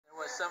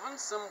7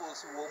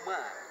 symbols woman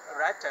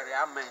writer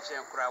I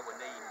mentioned crowd when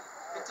they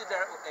into the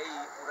a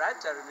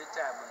writer in the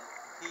time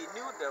he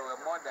knew there were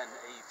more than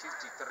a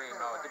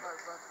 53 now. But,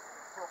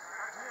 do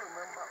you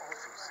remember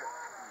also said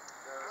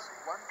there's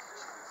one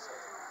teaching that said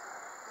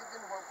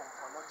even when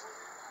Kompanochi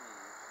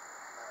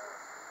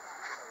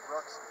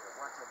rocks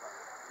whatever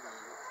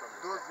from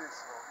those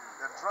days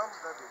the drums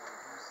that they were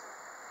using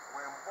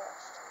were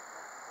embossed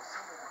for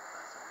some of the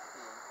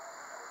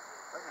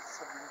that is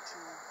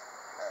 17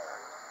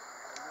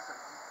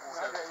 a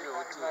whole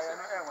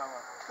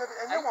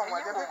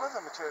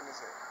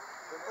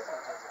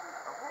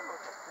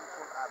lot of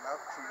people are now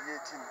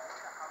creating.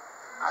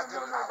 I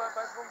don't know, but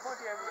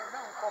body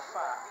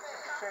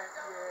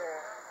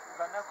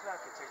vernacular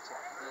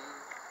architecture.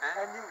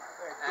 And you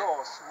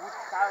doors would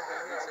have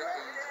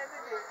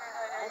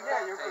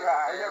you could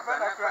have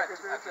vernacular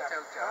architecture.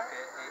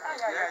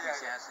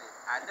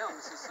 I don't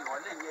see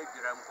one in your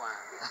gram.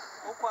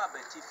 Opa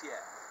Betifia,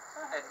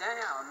 a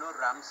Daya or no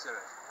Ramser,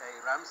 a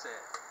Ramser,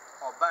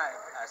 or by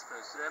as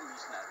President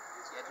Missionary,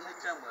 yet no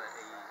time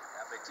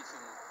a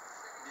Betifin.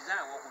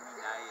 Design what we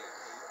mean,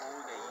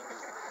 old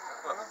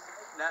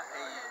now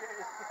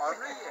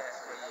already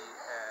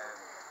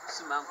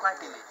Suman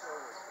Kwakini,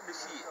 the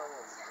fee.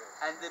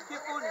 And the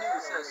people knew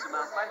that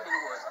Suman Kwakini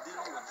was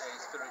dealing with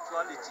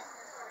spirituality.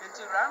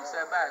 Until Ramsay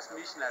as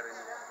missionary,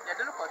 you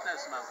don't know what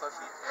Suman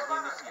Kwakini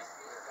in the fee.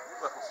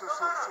 So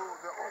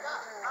the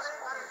origins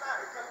of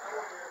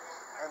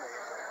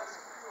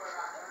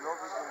the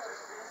origins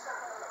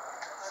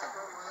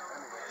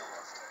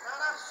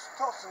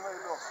stuff in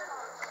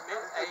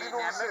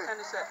the American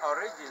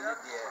origin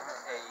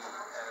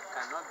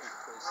cannot be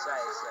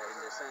precise in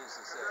the sense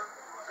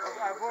of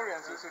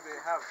Ivorians, so they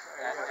have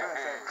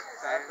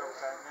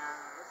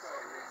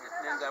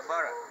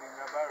Ningabara.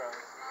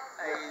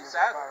 A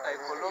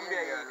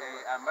Colombia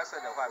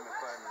ambassador,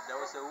 there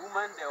was a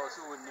woman there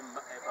also with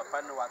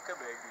Papa no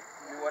Akyaaba.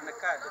 You want a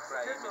card, the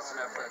prime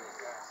minister.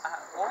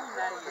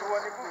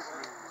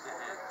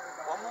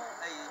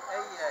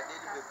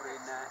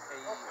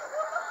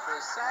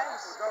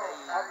 Precise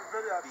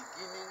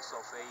beginnings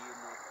of a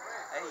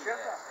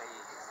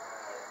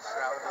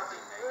shrouded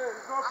in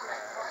a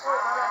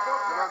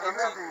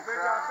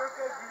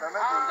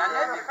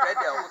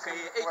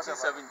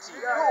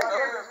 1817.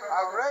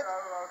 I read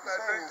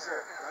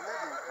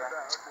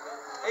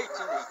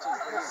 1818.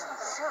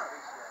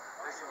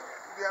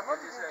 They are not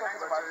even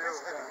talking about this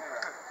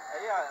Adinkra.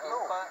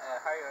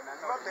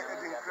 Not the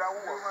Adinkra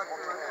who was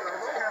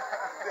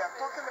they are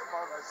talking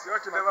about the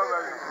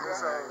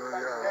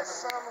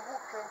son who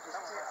came to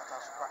stay at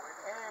Aspa.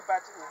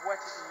 But what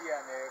year?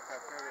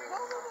 No,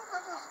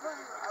 that is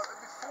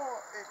before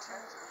 18.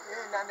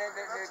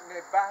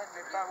 The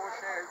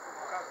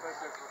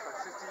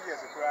 60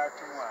 years ago,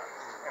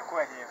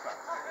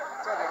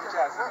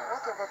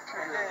 whatever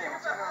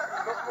period.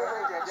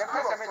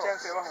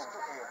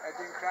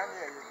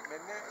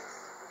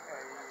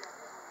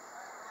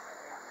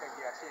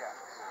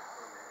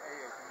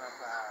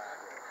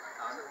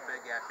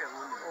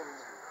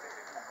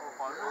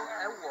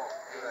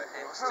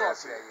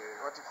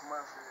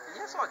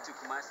 Yes, or to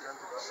Kumasi.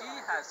 She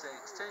has an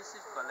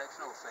extensive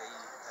collection of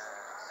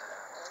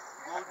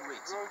gold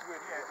weight.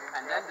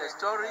 And then the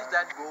stories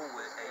that go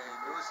with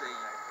those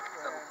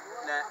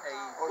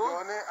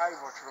gold.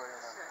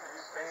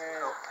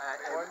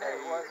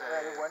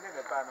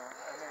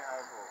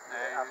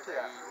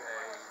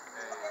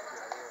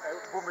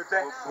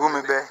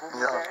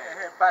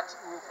 But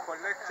we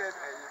collected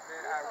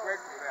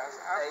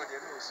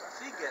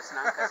figures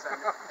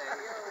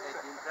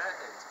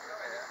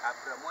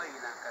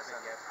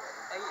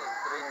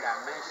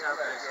three-dimensional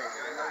version.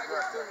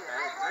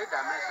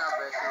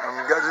 I'm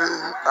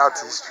gathering art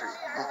history.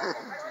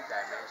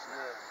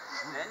 Three-dimensional.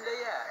 Then they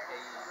are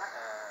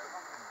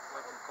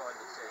what you call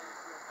it,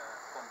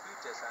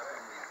 computers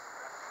happening.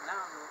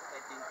 Now,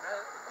 Adinkra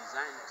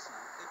designers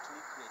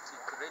actually create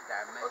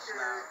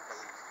three-dimensional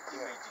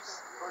images.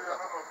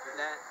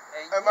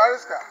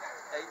 Mariska.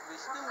 We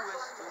still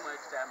waste too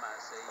much time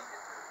and say,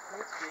 who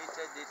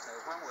created it and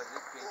when was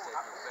it created?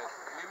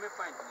 Let me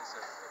find this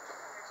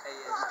a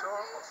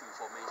store of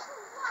information.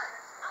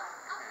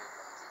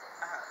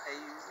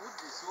 Would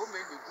be so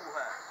many who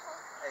have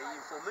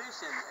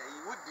information,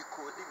 would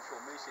decode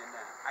information.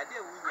 I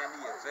didn't win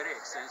very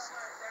extensive.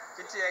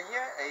 It's a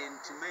year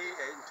into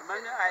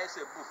many eyes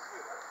a book.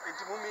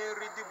 Into me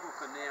read the book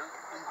and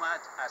in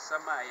what as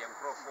some I am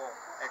pro for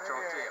a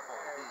trophy.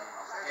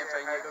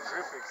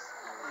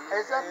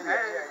 Exactly.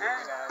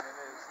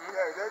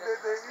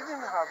 They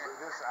even have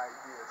this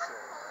idea,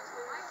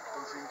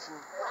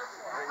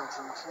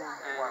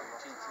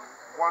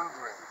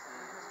 wondering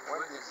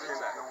when they said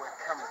they were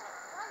coming.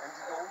 And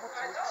they were able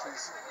to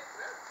trace it.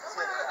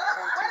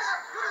 Scientists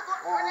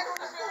borrowed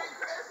from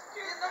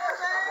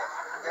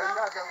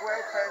the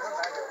word person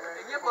that they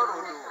were.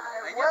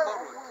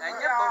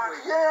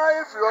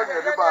 Yeah, if you want to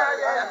buy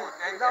it.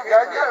 I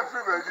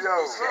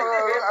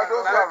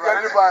don't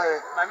buy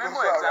it. My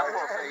memory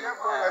example of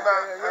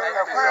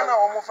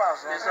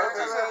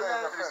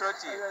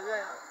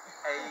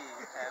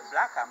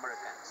Black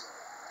Americans.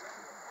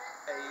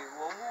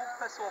 One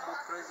person who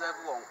preserve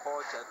one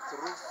culture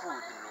through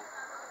food, no.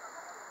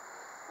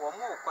 One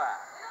more pa,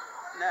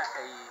 na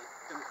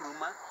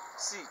nkruma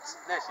seat,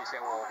 na shisha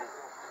wo.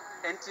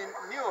 And in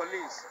New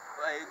Orleans,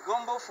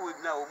 gumbo food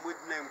na omud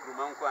na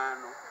nkruma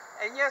nkwano.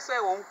 And yes, I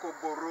won't go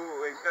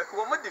borrow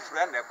one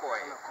different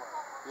coin.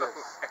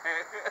 Yes.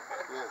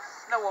 Yes.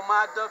 Now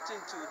we're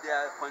adopting to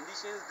their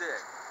conditions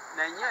there.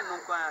 Now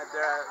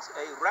there are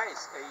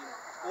rice,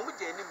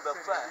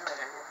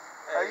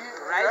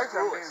 rice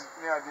growers.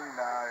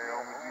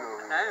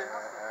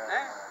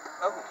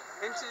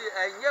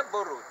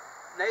 Borrowed.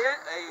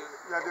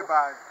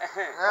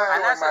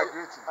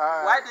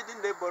 Why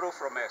didn't they borrow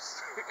from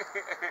us?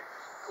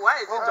 Why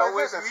is it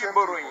always we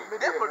borrowing?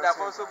 They could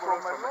have also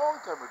borrowed from a long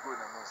time ago.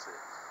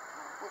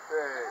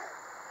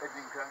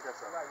 Adinkra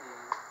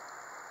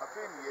I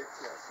think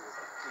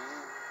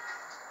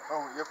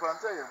oh, you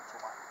can't say it.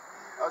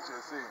 As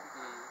you're saying,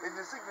 in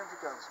the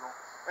significance, no,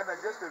 and I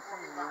just a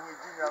feeling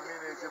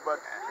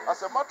but as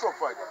a matter of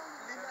fact,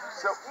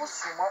 so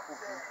Usuma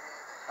Ubi,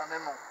 and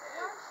then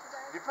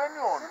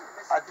depending on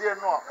a dear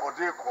no or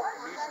dear call,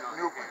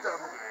 you put them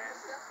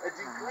a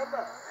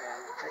Adinkra.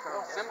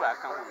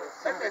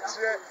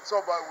 So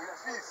about with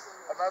peace,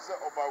 and answer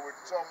about with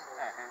some.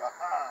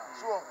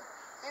 So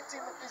it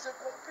is a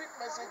complete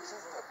message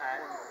system.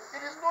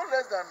 It is no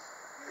less than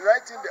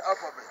writing the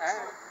alphabet.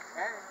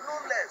 No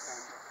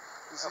less.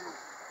 You see,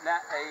 now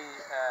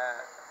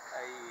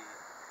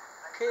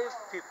cave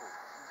people,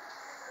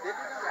 they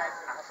didn't write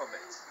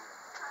alphabets,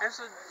 and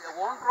so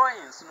one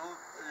drawings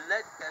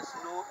let us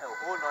know a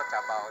whole lot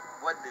about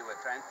what they were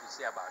trying to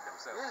say about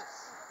themselves.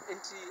 yes.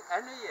 Into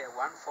any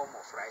one form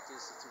of writing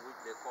system which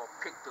they call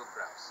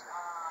pictographs.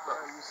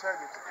 You said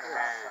it.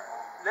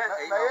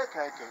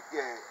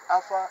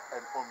 Alpha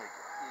and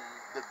Omega,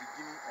 the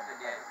beginning and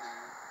the end.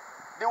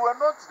 They were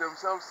not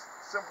themselves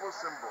simple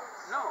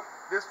symbols. No.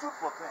 They stood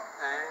for things.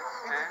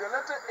 The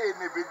letter A,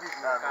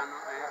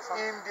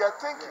 in their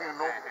thinking,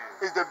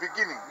 is the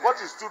beginning,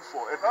 what it stood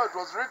for, and how it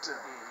was written.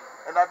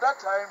 And at that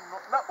time,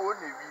 not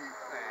only we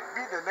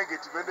being the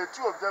negative, and the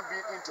two of them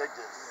being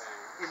integers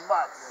in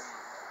maths.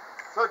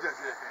 So they're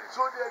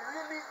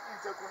really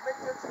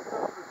interconnected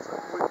systems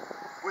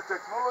with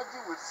technology,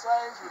 with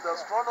science, with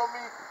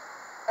astronomy,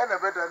 and a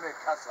better than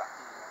CASA.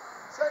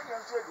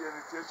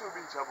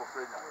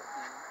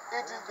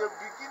 It is the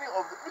beginning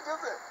of the.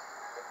 Because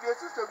the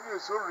system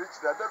is so rich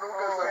that I don't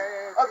know.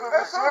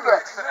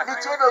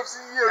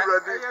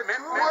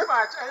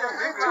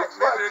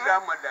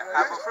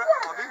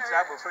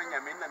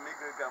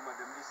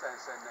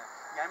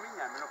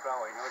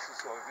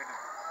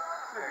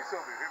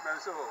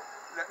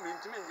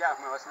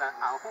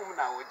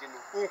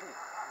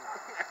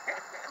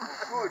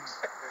 Good.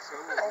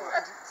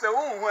 So,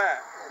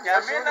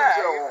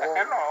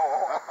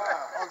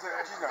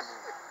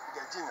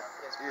 Gina.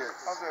 Yes.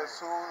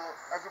 So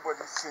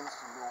everybody seems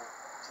to know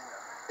Gina.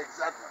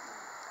 Exactly.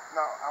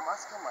 Now I'm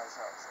asking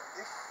myself,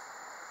 if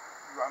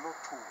you are not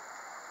told,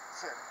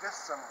 say this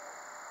symbol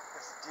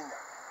is Gina,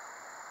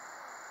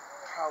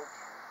 how do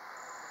you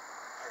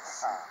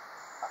perceive?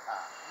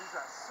 These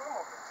are some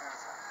of the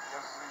things.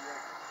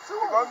 So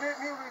because me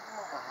read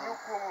you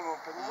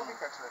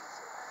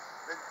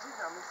the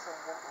Gina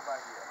symbol over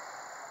here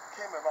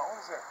came about on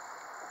the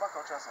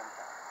Cultural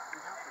Center. We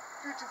have the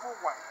beautiful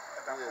one.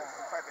 In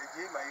fact, the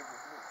GAW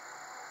blue.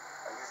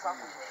 And the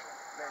subposition,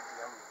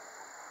 Nigeria,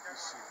 you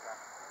see that.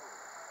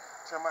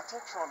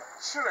 Tematetron,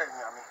 Shire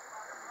Yami.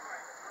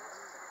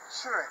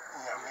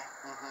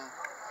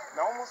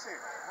 Now, almost say,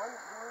 when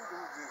during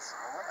those days,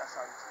 when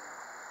Asante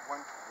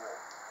went to war,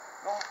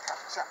 no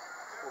capture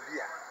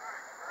Obia,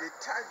 they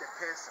tied the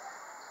person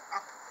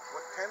up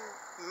with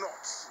 10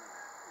 knots,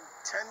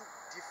 10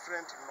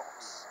 different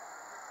knots.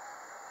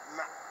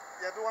 Now,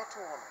 you do what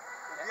you want.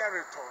 Obia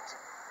retorted.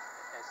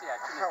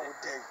 How would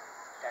they?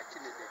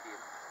 Actually, they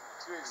did.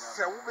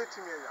 So, we bet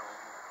me a young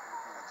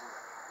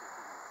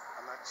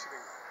and actually,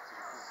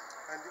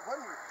 and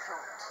when you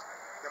count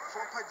the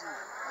proper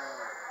gene,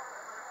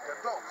 the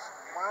dogs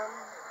 1,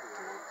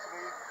 2,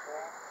 3,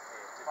 4,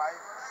 5,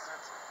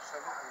 6,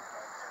 7, 8,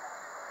 9,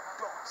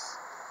 10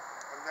 dogs,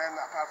 and then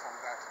apart from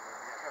that, the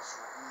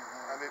hairstone,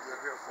 and then the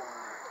real form,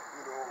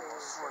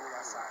 Sony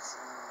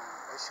assassin,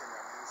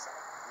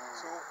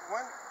 so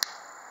when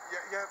you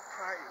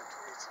pry into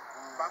it.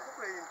 But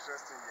very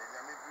interesting,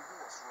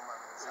 was Roman.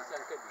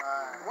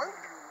 When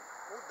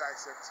you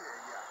dissect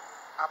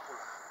apple,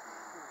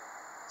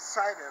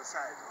 side and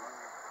side,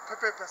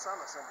 pepper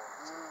persona symbol.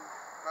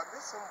 But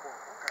this symbol,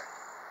 okay.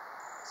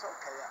 So,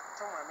 okay,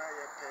 someone I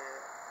pay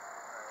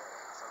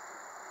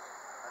something.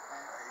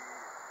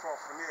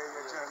 Prof near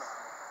your journal.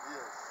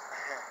 Yes.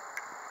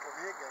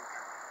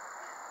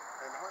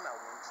 And when I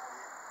went to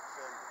be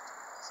failed,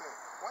 so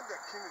when the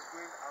king is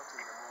going out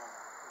in the morning,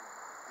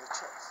 the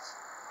chest,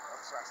 or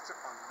trust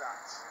on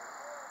that.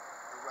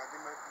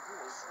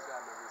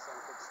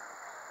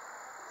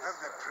 That's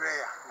the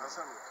prayer.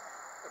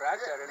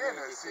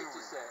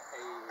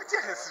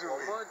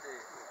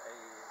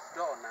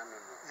 door na no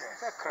no.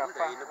 Yes. From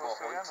the in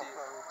Also, yeah, the no,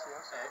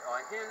 or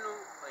henu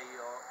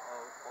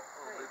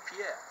or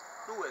Pierre,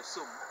 who was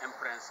some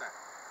emprensa.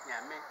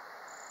 Yame,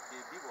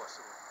 the was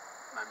so.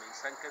 Mammy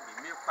Sanka be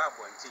mere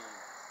parbonting.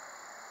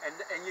 And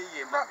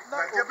ye, mammy.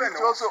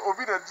 Now, also,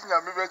 Obi the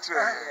Dinya Mivetri.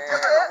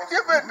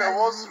 Given the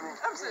washroom.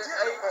 I'm saying,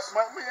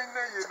 My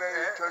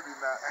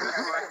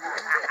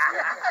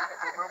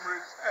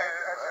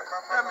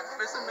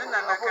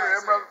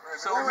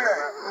so,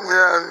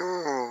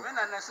 when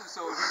I listen,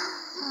 so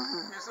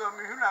you saw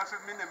me who have a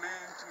minute.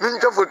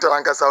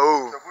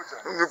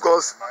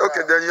 Because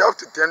okay, then you have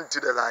to tend to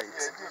the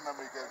light.